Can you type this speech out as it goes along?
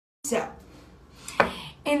So,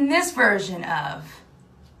 in this version of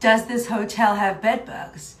Does This Hotel Have Bed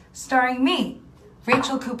Bugs? Starring me,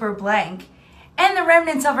 Rachel Cooper Blank, and the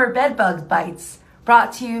remnants of our bed bug bites,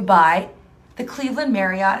 brought to you by the Cleveland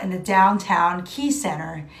Marriott in the downtown Key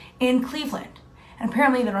Center in Cleveland. And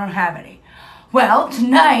apparently they don't have any. Well,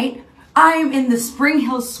 tonight I'm in the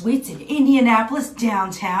Springhill Suites in Indianapolis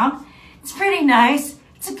downtown. It's pretty nice.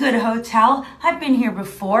 It's a good hotel. I've been here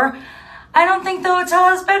before. I don't think the hotel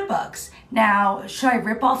has bed bugs. Now, should I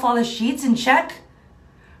rip off all the sheets and check?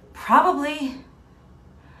 Probably.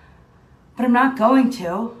 But I'm not going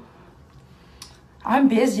to. I'm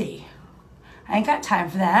busy. I ain't got time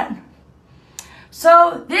for that.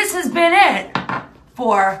 So this has been it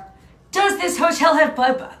for Does This Hotel Have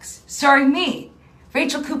Bed Bugs? Starring me,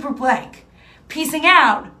 Rachel Cooper Blank. Peacing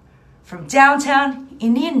out from downtown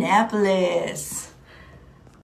Indianapolis.